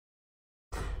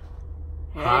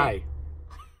Hi.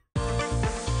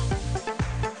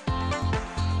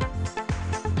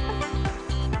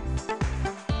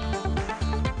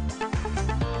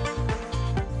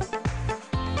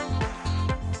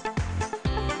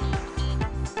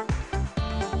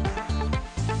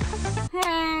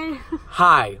 Hey.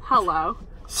 Hi. Hello.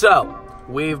 So,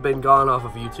 we've been gone off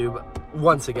of YouTube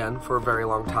once again for a very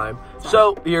long time.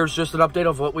 So, here's just an update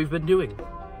of what we've been doing.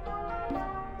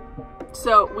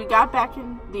 So, we got back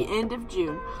in the end of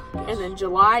June, and then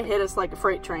July hit us like a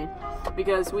freight train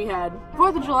because we had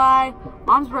 4th of July,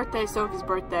 Mom's birthday, Sophie's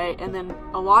birthday, and then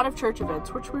a lot of church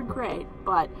events, which were great,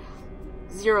 but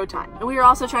zero time. And we were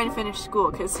also trying to finish school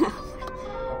because,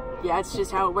 yeah, it's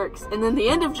just how it works. And then the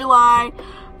end of July,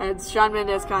 and Shawn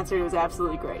Mendes concert. It was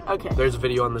absolutely great. Okay. There's a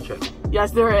video on the channel. Yes,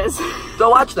 there is.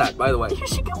 Go watch that, by the way. You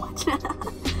should go watch it.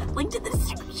 Link in the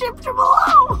description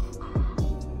below.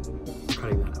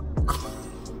 Cutting that out.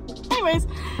 Anyways,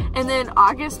 and then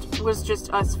August was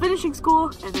just us finishing school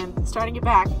and then starting it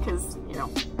back because, you know,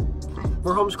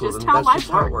 we're homeschooled, just and how that's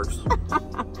just how it works. works.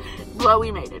 Well, we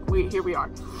made it. Here we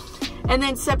are. And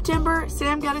then September,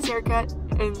 Sam got his haircut,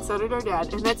 and so did our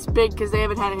dad. And that's big because they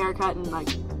haven't had a haircut in like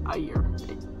a year.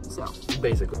 So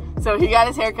basically. So he got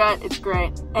his haircut. It's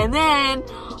great. And then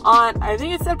on, I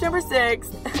think it's September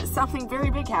 6th, something very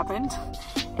big happened.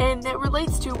 And it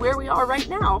relates to where we are right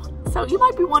now. So you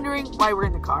might be wondering why we're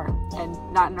in the car and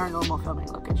not in our normal filming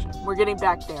location. We're getting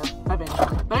back there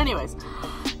eventually. But anyways,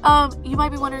 you might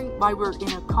be wondering why we're in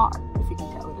a car, if you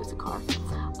can tell it is a car.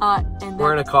 And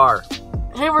we're in a car.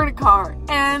 Hey, we're in a car.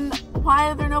 And why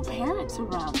are there no parents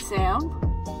around, Sam?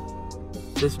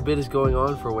 This bit is going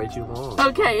on for way too long.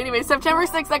 Okay, anyway, September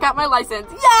 6th, I got my license.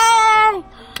 Yay!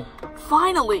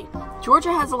 Finally.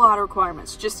 Georgia has a lot of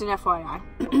requirements, just an FYI.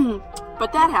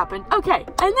 But that happened. Okay,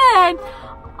 and then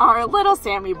our little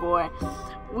Sammy boy.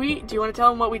 Do you want to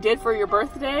tell him what we did for your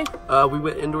birthday? We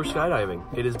went indoor skydiving.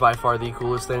 It is by far the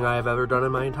coolest thing I have ever done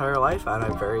in my entire life, and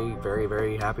I'm very, very,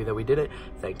 very happy that we did it.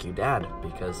 Thank you, Dad,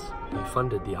 because he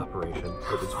funded the operation.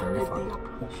 It was very fun.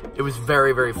 It was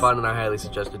very, very fun, and I highly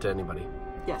suggest it to anybody.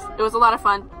 Yes, it was a lot of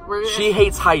fun. She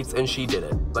hates heights, and she did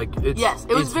it. Like, yes,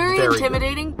 it was very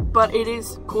intimidating, but it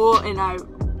is cool, and I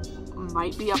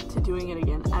might be up to doing it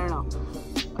again. I don't know.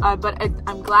 But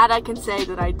I'm glad I can say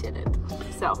that I did it.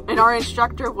 So, and our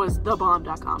instructor was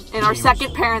thebomb.com. And our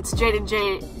second parents, Jade and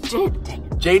Jade,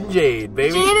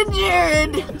 baby.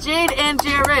 Jade and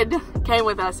Jared came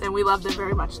with us, and we loved them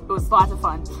very much. It was lots of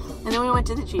fun. And then we went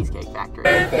to the Cheesecake Factory.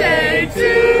 Birthday to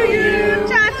you.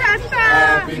 Cha-cha-cha.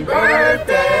 Happy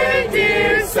birthday,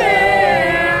 dear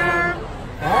Sam.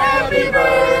 Happy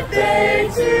birthday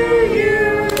to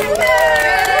you.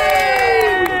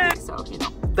 Yay! So, you know.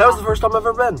 That was the first time I've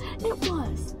ever been. It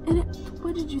was. And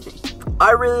what did you think?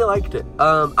 I really liked it.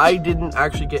 I didn't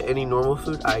actually get any normal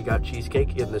food. I got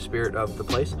cheesecake in the spirit of the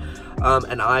place.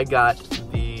 And I got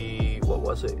what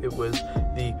was it? It was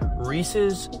the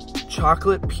Reese's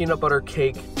chocolate peanut butter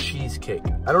cake cheesecake.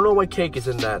 I don't know why cake is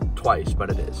in that twice, but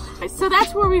it is. So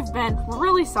that's where we've been. We're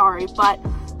really sorry, but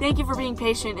thank you for being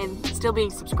patient and still being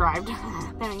subscribed.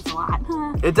 That means a lot.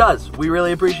 It does. We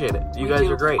really appreciate it. You guys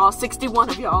are great. All 61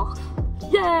 of y'all.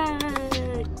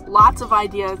 Yay! Lots of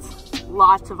ideas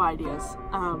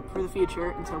for the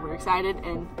future, and so we're excited.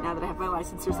 And now that I have my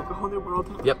license, there's like a whole new world.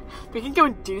 Yep. We can go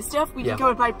and do stuff. We can go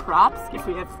and buy props if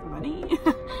we have money.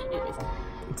 Anyways.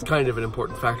 It's kind of an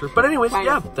important factor. But anyways,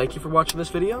 thank you for watching this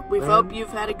video. We hope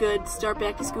you've had a good start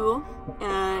back to school,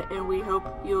 and we hope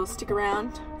you'll stick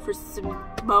around for some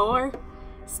more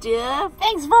stuff.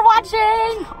 Thanks for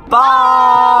watching!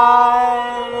 Bye!